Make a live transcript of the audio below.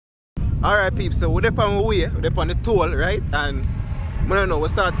Alright peeps, so we're on the way, we're on the toll, right? And I don't know, we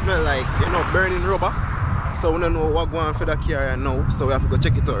start smell like, you know, burning rubber. So we don't know what going on for the car now, so we have to go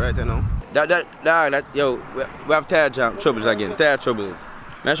check it out right now. Yo, we have tire jam troubles again, tire troubles.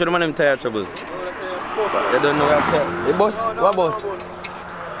 Man, show them them tire troubles. They don't know we have tire. Hey boss, what boss?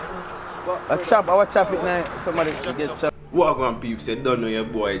 I will chop it now, somebody get chopped. Welcome on peeps, you don't know your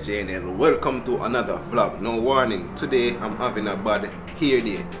boy JNL. Welcome to another vlog. No warning, today I'm having a bad hair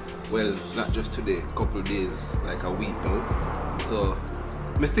day. Well, not just today, a couple days, like a week now. So,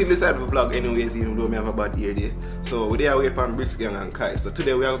 I still decide to vlog anyways, even though I have a bad hair day. So, we are waiting on Bricks Gang and Kai. So,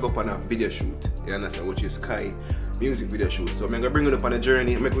 today we are going to go on a video shoot, you understand, which is Kai music video shoot. So, I'm going to bring you up on a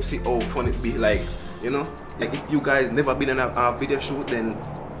journey and make you see how fun it be. Like, you know, like if you guys never been on a video shoot, then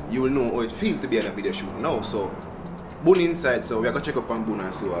you will know how it feels to be on a video shoot now. So, Boon inside, so we are going to check up on Boon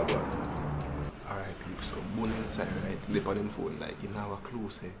and see what I got. Alright, people, so Boon inside, right? Lip on him phone, like, you know,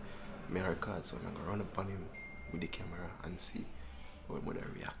 close, hey. I record, so I'm going to run up on him with the camera and see how he would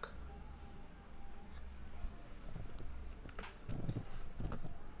react.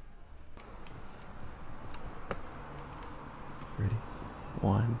 Ready?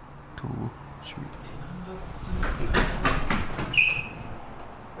 1, 2, 3.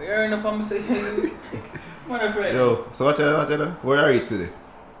 We're in a conversation. Yo, so watch out, where are you today?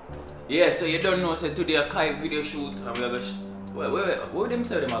 Yeah, so you don't know, so today a Kai video shoot and we're going to what them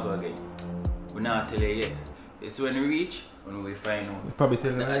say them about again? We're not tell you yet. It's when we reach, when we find out. We probably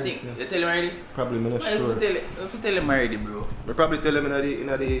tell them I think, you tell them already? Probably, I'm not sure. If you tell them already, bro. We probably tell them in the You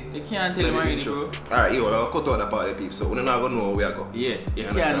can't tell them already, bro. Alright, yo, I'll cut out the part of the people, so we're not going to know where we are going. Yeah, you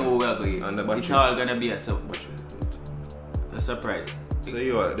can't know where we're going. It's all going to be a surprise. So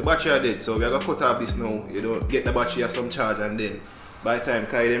yo, the battery are dead, so we are going to cut off this now. You don't get the battery at some charge and then by the time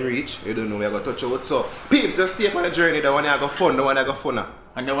Kai them reach, you don't know we are going to touch out. So peeps, just stay on the journey, the one that got fun, the one that got funner.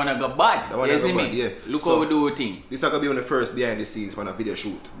 And the one that got bad. The one that got bad, yeah. Look so, how we do a thing. This is going to be on the first behind the scenes for a video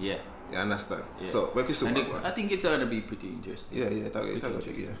shoot. Yeah. You understand? Yeah. So, make it super I think it's going to be pretty interesting. Yeah, it's going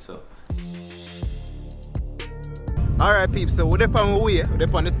to be, yeah. So. Alright peeps, so we're on the way, we're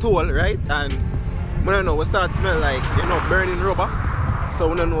on the toll, right? And I don't know, we start smell like, you know, burning rubber. So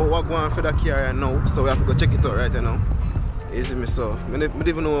we don't know what going on for the car now, so we have to go check it out right now. You see me, so I don't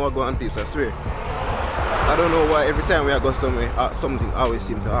even know what going on, peeps, I swear. I don't know why every time we go somewhere, something always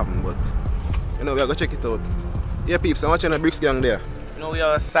seems to happen, but you know, we are going to check it out. Yeah peeps, I'm watching the Bricks Gang there. You know, we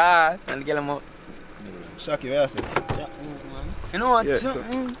are sad and get them out. Shock you, yes. You know what? Yeah, so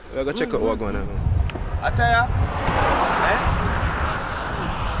we are going to check out what's going on.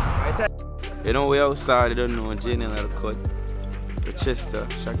 You know, we outside, you don't know, Jenny and the cut. The Chester,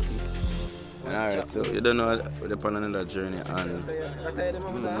 Shaki. And alright, so you don't know we're upon another journey and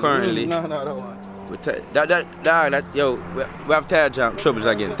currently yo, we have tire jam troubles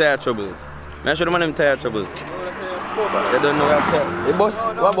again, tire troubles. Man, show them them tire troubles. They don't know we have tire. Hey boss,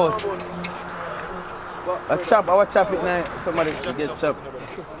 what boss? I will chop it now, somebody get chopped.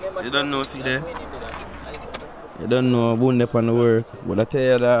 You don't know, see there? You don't know Boon up on the work, but I tell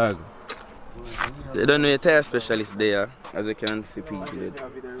you dog. You don't know your tire specialist there, as you can see people.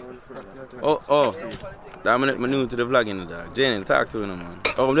 Oh, I'm new to the vlogging dog. Jane, talk to him man.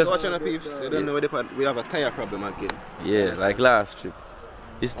 Oh, I'm just watching the peeps, you don't know we have a tire problem again. Yeah, like last trip.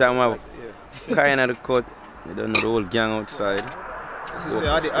 This time we have Kai in the cut, you don't know the whole gang outside. This is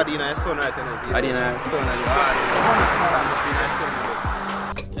Adi and his son right now. Adi and his son right.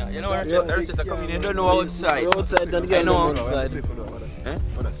 You know what artists are coming, you don't know outside. I know outside.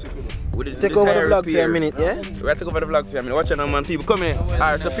 Take over the vlog for a minute, yeah? We have to take over the vlog for a minute. Watch out, man. People come in.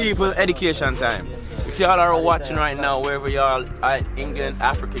 Alright, so people, education time. If y'all are watching right now, wherever y'all are, England,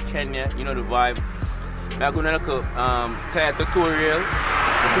 Africa, Kenya, you know the vibe. I'm going to look up tire tutorial.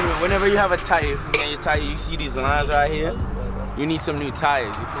 Whenever you have a tire, you see these lines right here. You need some new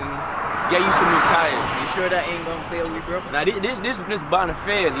tires. You feel me? Get you some new tires. You sure that ain't gonna fail you, bro? Now this bound to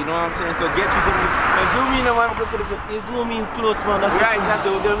fail, you know what I'm saying? So get you some new. Now zoom in, man, because you zoom in close, man. That's right. That's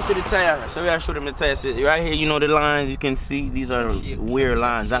what we're going to see the tire. So we are show them the tires. Right here, you know the lines. You can see these are weird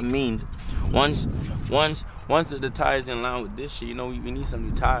lines. That means once the tires in line with this shit, you know we need some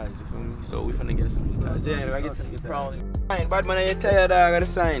new tires. You feel me? So we finna get some new tires. Yeah, I get some new tires. Fine, bad man, your tire dog. I got a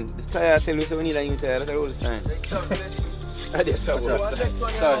sign. This tire tell me so we need a new tire. That's all the sign. I did trouble. Sorry.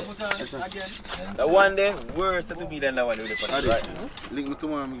 The one day worse to me than that one with the party. Right. Link me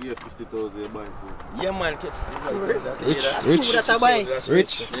tomorrow, I'm give 50,000 buy for. Yeah man, catch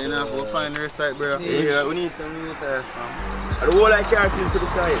Rich. You know, we'll find the site, bro. Yeah, we need some new tires, man. The whole like cartoons to the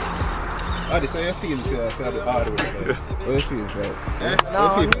side. Ah, this is your feeling for the hard way. What you feel for? No,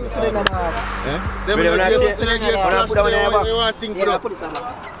 what you feel? Them you want to think for the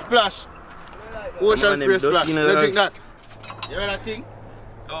splash. Ocean spray splash. You know Let's that. drink that. You hear that thing?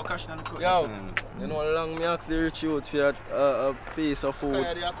 Oh, cash on the cook. Yo, you know how long me ask the rich youth for a piece of food?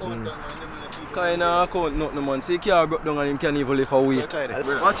 Kinda account nothing man. See car broke down and him can't even live a week.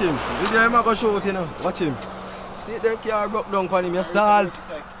 Watch him. Video him I go show it you know. Watch him. See the car broke down on him, you salt.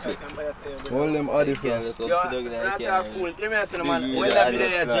 All them are different. Yo, that fool. Let me ask you, man. When that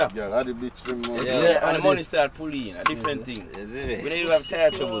video drop? Yeah, and the money start pulling. A different thing. We need to have tire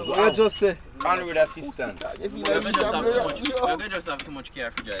troubles. What just say? Onward assistance. You can just have too much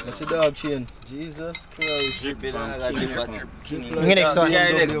care for driving. What's your dog chain? Jesus Christ. Next one.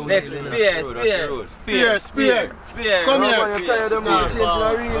 Spear. Come here. You tired them now change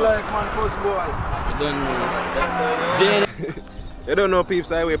in real life man, post boy. You don't know peeps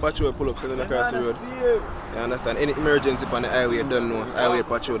highway patrol pull up sitting across the road. You understand? Any emergency on the highway you don't know. Highway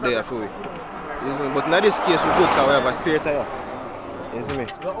patrol there for you. You see me? But in this case we put because we have a spare tire. You see me?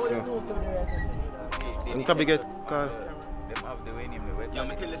 So, you probably get called. Yo,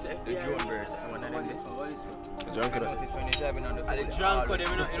 me tell you, the drone birds. The drunk of them. The drunk of them,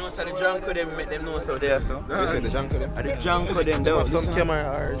 you know, so the drunk of them make them know so there, so. You said the drunk of them? The drunk of them, They have some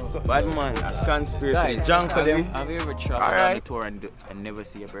camera or something. bad man, it's conspiracy. The drunk of them. Have you ever traveled on the tour and never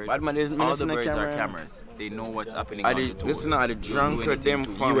see a bird? Bad man, there's All the missing a birds are camera. cameras. They know what's happening on the tour. Listen, the drunk of them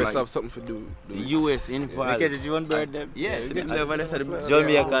from US like, have something to do. the US involved. Because the drone bird, yes,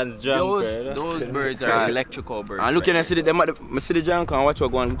 Jamaicans drunk. those birds are electrical birds. And look, and I see the drunk and watch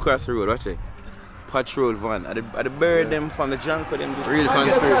what going across the road, watch it. Patrol van. At the bird them from the drunk of them. Real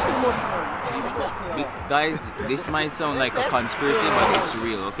conspiracy. Guys, this might sound like a conspiracy, but it's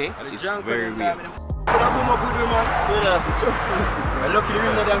real, okay? It's very real. Look at the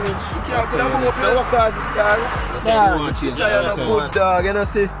rim of damage. You can't put a boom up the workers this car. Good dog, you know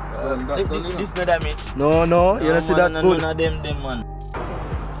see? This no damage. No, you know see that good. None of them man.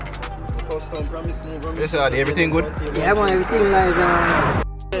 Yes, sir. Everything good? Yeah, man, everything like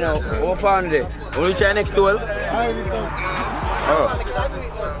You know, what found it? Will you try next to it?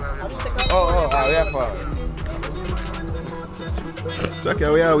 Oh, we are far. Check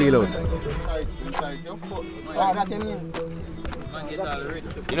out where we load.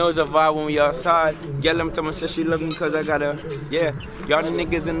 You know, it's a vibe when we outside. Girl, them tell me say she love me because I got her. Yeah, y'all the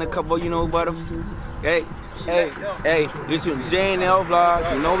niggas in the cover, you know about them. Hey, listen, J&L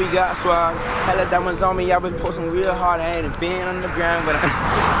vlog, you know we got swag. Hella diamonds on me, y'all been posting real hard. I ain't been on the ground, but I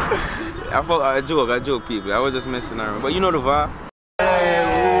joke people. I was just messing around. But you know the vibe.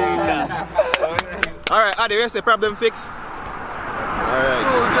 Alright, Adi, where's the problem fix?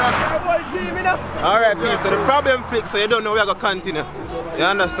 Alright, people, so the problem fix, so you don't know we are going to continue. You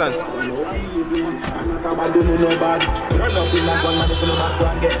understand?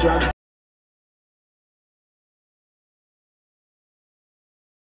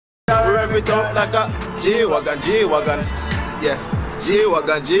 We rev it up like a G-Wagon. Yeah,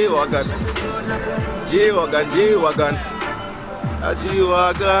 G-Wagon. A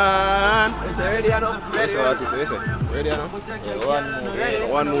G-Wagon. That's what it says. Ready now?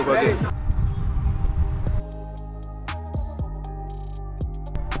 One move again.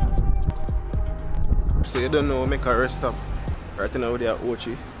 So you don't know, make a rest stop. Right now they are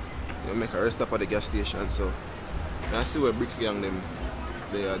Ochi. You make a rest stop at the gas station. So I see where Bricks Gang them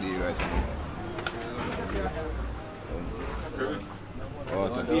they are there right now.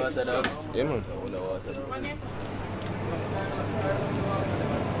 Water. Yeah man.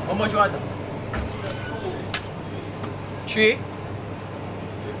 How much water? 3.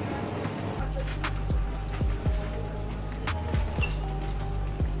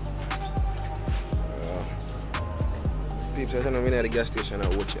 Peeps, I know we at the gas station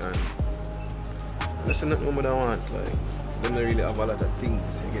at watch it and that's not what I want. Like, they don't really have a lot of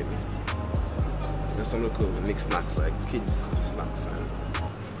things, you get me? There's some little mixed snacks like kids snacks and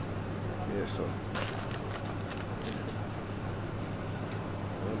yeah, so.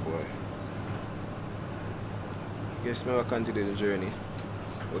 Oh boy. Guess me will continue the journey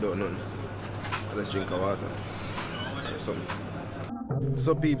without none. Let's drink our water or something.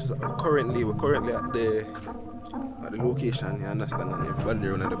 So peeps, we're currently at the location, you understand, and everybody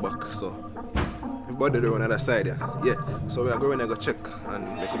there on the back, so everybody there on the other side, yeah. So we are going to go check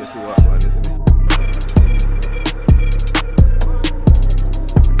and we could see what's going on.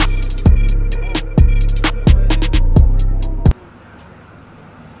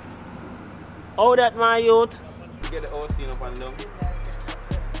 Oh, that my youth. Get the whole scene up and down.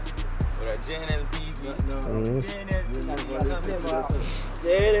 Or a JNL TV.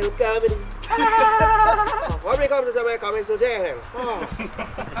 JNL comedy. What we come to Jamaica, we so JNL.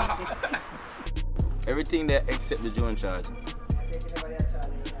 Everything there except the drone charge.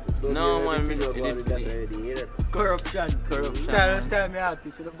 No, man, Corruption. Tell me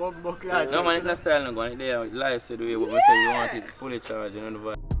artist, so the bump buck like. no, man, it's not style no going. They live said the way, but we say we want it fully charged, you know the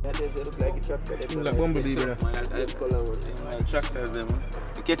vibe. Like Bumblebee, brother. Tractors, them.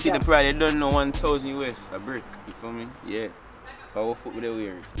 You catch it the price, they don't know 1,000 US a brick, you feel me? Yeah. But what foot with the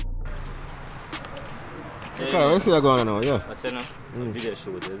weird? Sorry, let's see that going on now, yeah. What's it now? Video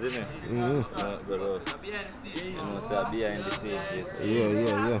shoot, isn't it? You know, say behind the face.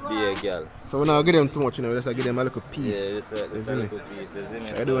 Yeah. Be a girl. So we not give them too much, you know, let's give them a little piece. Yeah, just a little piece, isn't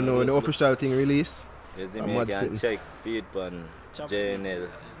it? I don't know when the official thing release. Isn't it? You can check feed on JNL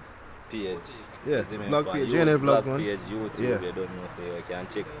page. Yeah, blog page, JNL vlogs, man. Page, YouTube, yeah. You don't know, so you can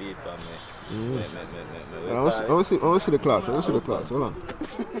check feed on me. I want to see the clocks, hold on.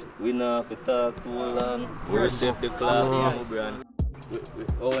 We know if we talk too long, we're safe the clocks, brand. We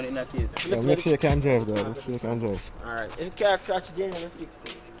own it in that case. Yeah, make sure you can drive, though. Alright, if you can't catch the JNL, fix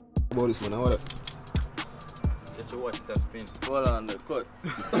it. About this, man, what up? Get your watch that spin. Hold on, the cut.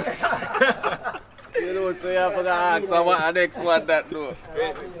 You know, so you have to ask what the next one that do.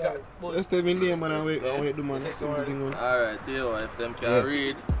 Let's tell me name, man, and wait the man. Simple thing, man. Alright, you know, if them can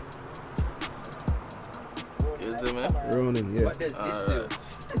read. You see me? Ronin, yeah. Alright.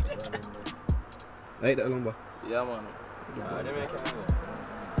 Like that number. Yeah, man.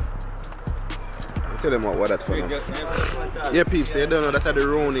 Tell them what that's for now. Yeah, peeps, so you don't know that are the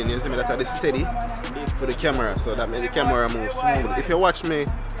Ronin, you see me, that are the steady for the camera, so that makes the camera move smooth. If you watch me,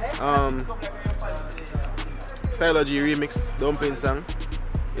 Stylogy remix dumpling song,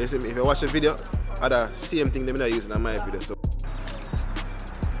 you see me, if you watch the video, other same thing them not using on my video. So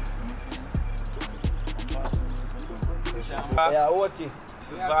Yeah, what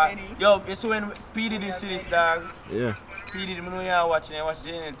yo, it's when P Diddy see this dog. yeah. P Diddy, I know you're watching, I watch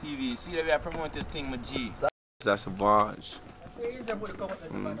JNL TV. See that we are promoting this thing with G. That's a barge. I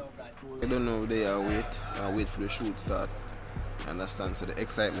don't know they are wait for the shoot start. Understand, so the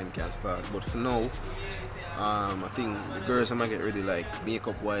excitement can start. But for now, I think the girls are gonna get ready, like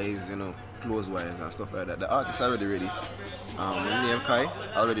makeup wise, you know, clothes wise and stuff like that. The artists are already ready. My name Kai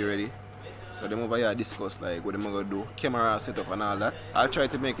already ready. So them over here discuss like what they're gonna do, camera setup and all that. I'll try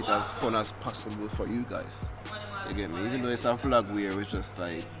to make it as fun as possible for you guys. You get me? Even though it's a vlog where it's just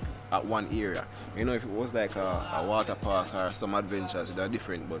like at one area. You know, if it was like a water park or some adventures, they're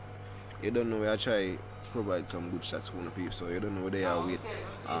different, but you don't know where I try provide some good shots for the people, so you don't know where they are with.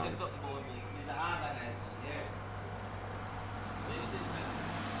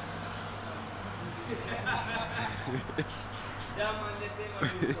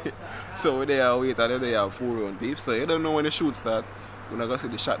 So they are wait and they are 4 round people, so you don't know when the shoot start. We're not gonna see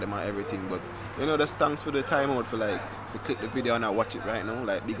the shot them and everything, but you know, just thanks for the time out for like to click the video and I watch it right now.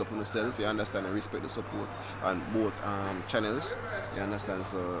 Like big up on yourself, you understand, and respect the support on both channels. You understand?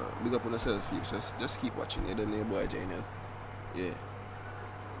 So big up on yourself, peeps. Just keep watching. You don't know boy JNL. Yeah.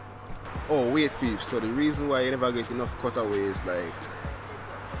 Oh wait, peeps. So the reason why you never get enough cutaways, like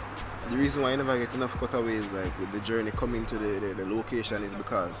with the journey coming to the location is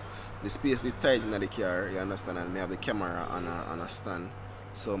because the space is tight in the car, you understand, and we have the camera on a stand.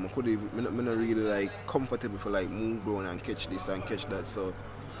 So I'm not really like comfortable for like move around and catch this and catch that. So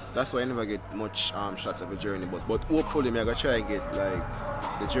that's why I never get much shots of the journey. But hopefully I'm gonna try and get like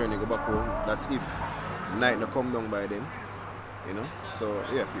the journey go back home. That's if night not come down by then. You know? So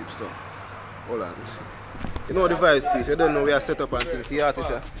yeah, peeps, so hold on. You know the vibes, piece. You don't know we are set up and things. The artist,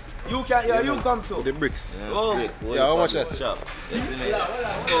 yeah. You can, yeah, you come to. The bricks. Yeah, oh, yeah, how much that? Chop.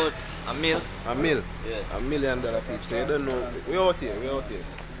 A mil. A mil? Yeah. $1 million piece. So you don't know. We out here.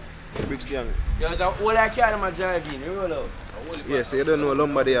 The bricks young. There's a whole I carry my drive in, you roll out. Yeah, so you don't know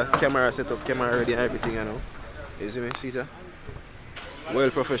lumber there, camera set up, camera ready and everything, you know. You see me? See that?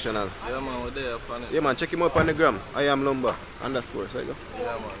 Well professional. Yeah, man, we're there upon it. Yeah, man, check him up on the gram. I am lumber _ so you go.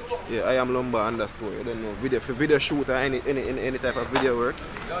 Yeah, man. Yeah, I am lumber _ you don't know. Video shoot or any type of video work.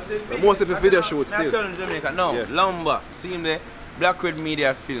 But most of the video shoot still. Jamaica, no, yeah. Lumber. See him there, Black Red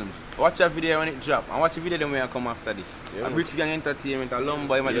Media Films. Watch a video when it drop, and watch a video then when I come after this. Yeah, British Gang Entertainment, a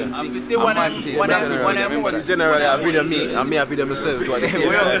Lumber, imagine. If you see one generally I video me, and me a video myself.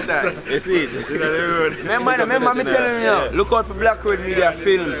 You see it? Remember me telling you now, look out for Black Red Media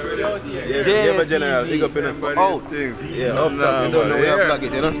Films. Yeah, general, big up in them. Oh, yeah, up top, you don't know, we have vlog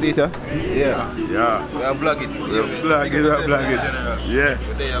it, you know, see it? Yeah. Yeah. We have vlog it. Vlog it. Yeah.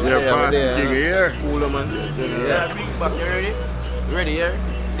 Yeah, party king here. Cooler, man. Yeah, big back, you ready? Ready, yeah?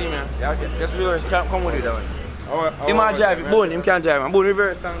 See me, just reverse, come with it that one. Him can't drive it, Boone, him can't drive, man. Boone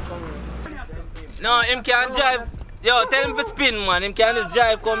reverse and come in. No, him can't drive. Yo, tell him to spin, man. Him can't just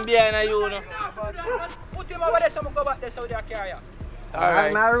drive, come behind you, know. Put him over there so I go back there so they carry.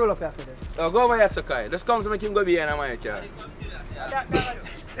 Alright. I roll up after that. Oh, go over here, Sakai. Just come to make him go behind my car.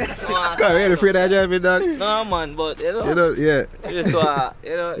 God, you afraid of driving, dog? No, man, but you know. You know, yeah. You just want,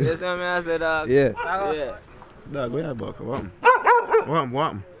 you know, you see what I say, dog? Yeah. Yeah. Dog, where you back? What? What?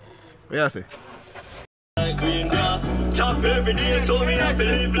 What you say? Green grass, chop every day, so me have to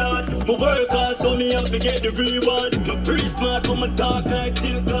live blood. My work hard, so me have to get the reward. My pretty smart, but my dark like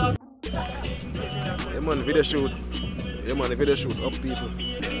till glass. Yeah, man, video shoot. Yeah, man, video shoot up people.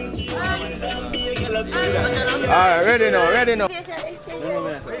 Alright, ready now.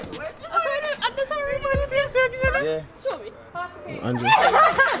 Yeah. Show me. Andrew.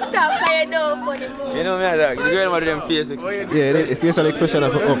 Stop, I know funny move. You know me, dog. The girl with them face. Yeah, the facial expression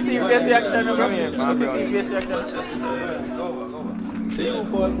of up. See face reaction from here. See face reaction.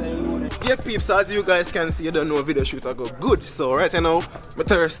 Yeah, peeps, as you guys can see, you don't know a video shoot I go good. So right now, I'm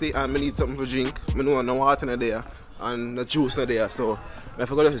thirsty and I need something to drink. I know no water in there and no juice in there. So I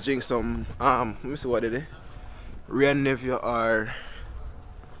forgot to drink some, let me see what it is. Real Nevia or,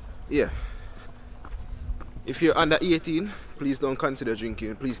 yeah. If you're under 18, please don't consider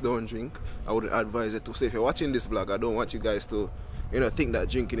drinking. Please don't drink. I would advise it to. So if you're watching this vlog, I don't want you guys to, you know, think that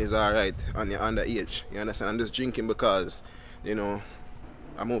drinking is alright and you're underage. You understand? I'm just drinking because, you know,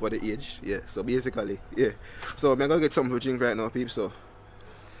 I'm over the age. Yeah. So basically, yeah. So I'm gonna get something to drink right now, peeps. So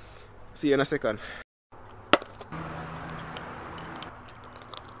see you in a second.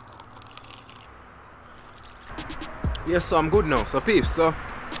 Yes, so I'm good now. So peeps, so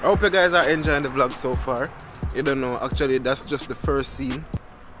I hope you guys are enjoying the vlog so far. You don't know, actually that's just the first scene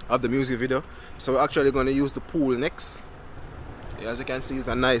of the music video. So we're actually going to use the pool next. Yeah, as you can see, it's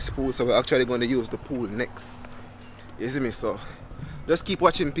a nice pool, so we're actually going to use the pool next. You see me? So just keep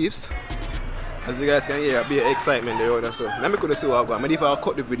watching, peeps. As you guys can hear, a bit of excitement there. So let me go to see what I got. Maybe if I'll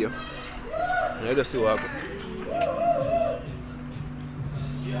cut the video, let us see what I got.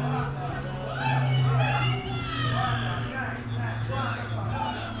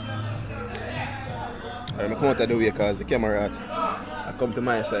 I'm come out of the way because the camera I come to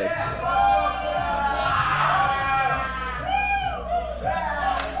my side.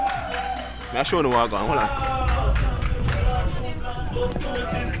 I'll show you what I got. Hold on.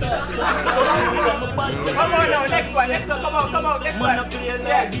 Come on now, next one. Come on, next one.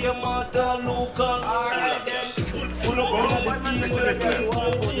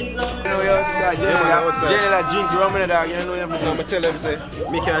 Generally drink rum in the dog, you know you have to I tell them say,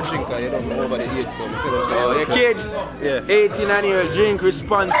 me can't drink because you don't know over the age, so I tell them say, oh, the kids, yeah. 18 and year, drink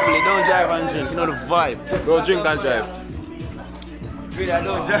responsibly, don't drive and drink, you know the vibe. Don't drink and drive. Wait, I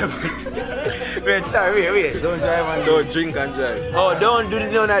don't drive. Wait, sorry, wait, don't drive and Don't drink and drive. Oh, don't do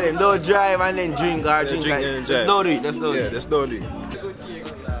none of them, don't drive and then drink or drink drink and drive. Just don't do it, just don't do Yeah, it. just don't do it.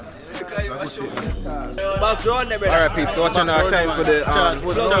 Alright, peeps, so watching our time for the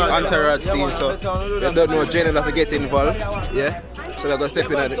entourage scene, so you don't know Jane have to get involved, yeah? So we're going to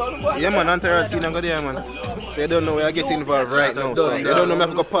step in at it. Yeah man, entourage scene, I'm going there man. So you don't know where I get involved right now, so you don't know me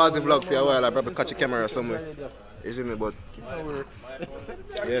have to go pause the vlog for a while, I probably catch a camera somewhere. You see me, but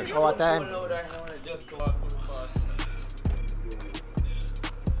yeah. Our time.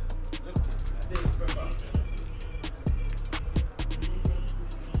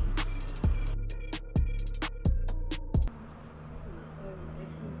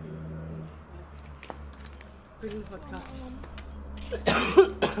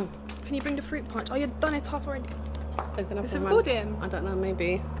 Can you bring the fruit punch? Oh, you've done it off already. Is it recording? I don't know,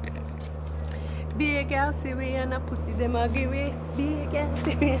 maybe. Be a girl, see me and a pussy, them a give me. Be a girl,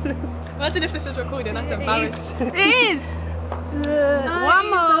 see me and a... Imagine if this is recording, that's It embarrassing. is! One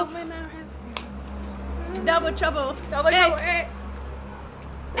more. Double trouble. Double trouble.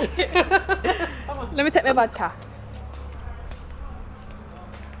 Let me take my vodka.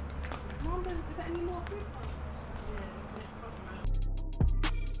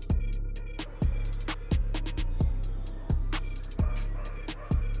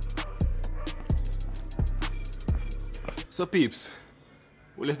 So peeps,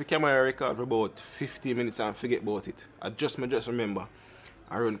 we left the camera record for about 15 minutes and forget about it. I just remember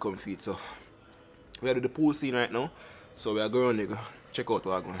I run come feet. So we are at the pool scene right now. So we are going to check out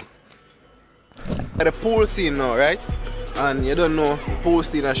what we're going. At the pool scene now, right? And you don't know the pool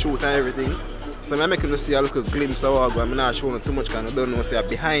scene I shoot and everything. So I'm making you see a little glimpse of what I'm going. I'm not showing too much because I don't know say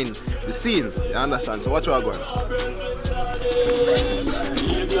behind the scenes. You understand? So watch what I'm going.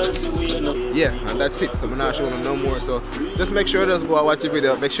 Yeah, and that's it. So I'm not showing no more. So just make sure you just go and watch the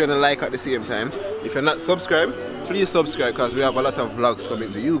video. Make sure you like at the same time. If you're not subscribed, please subscribe because we have a lot of vlogs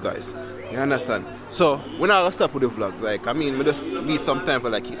coming to you guys. You understand? So we're not gonna stop with the vlogs. Like I mean, we just need some time for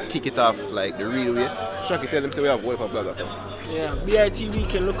like kick it off like the real way. Shocky tell them say we have one for vlogger. Yeah, BRT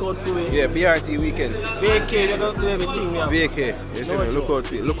weekend, look out for it. Yeah, BRT weekend. VK, they don't do everything, yeah. VK, you see me? Look out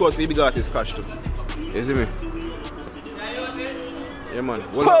for it. Look out for the big artist cash too. You see me? Yeah man,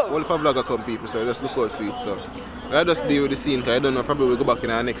 all for vlogger come people, so just look out for it. So I just deal with the scene because I don't know, probably we'll go back in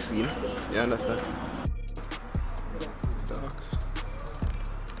our next scene. You understand? Dark.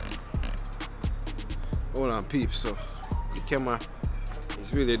 Hold on peeps, so the camera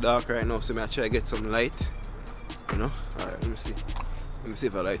is really dark right now, so I try to get some light. You know? Alright, let me see. Let me see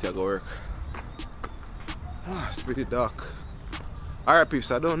if a light will go work. Ah, it's pretty dark. Alright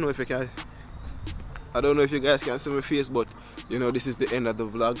peeps, I don't know if you guys can see my face, but you know, this is the end of the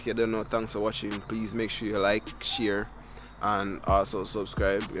vlog. You don't know, thanks for watching. Please make sure you like, share, and also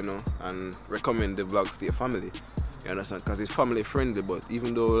subscribe, you know, and recommend the vlogs to your family. You understand? Because it's family friendly, but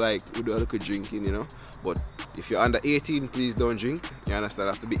even though like we do a little drinking, you know, but if you're under 18, please don't drink. You understand?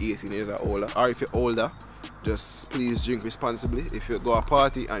 You have to be 18 years or older. Or if you're older, just please drink responsibly. If you go a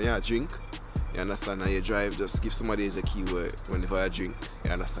party and you drink, you understand, and you drive, just give somebody as a keyword whenever you drink.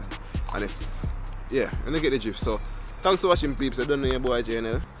 You understand? And if, yeah, and you get the drift. So thanks for watching peeps. I don't know your boy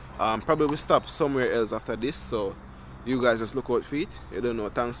JNL. Probably will stop somewhere else after this, so you guys just look out for it. You don't know.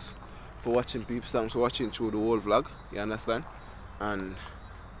 Thanks for watching peeps. Thanks for watching through the whole vlog. You understand? And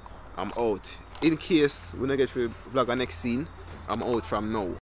I'm out. In case we don't get to vlog our next scene, I'm out from now.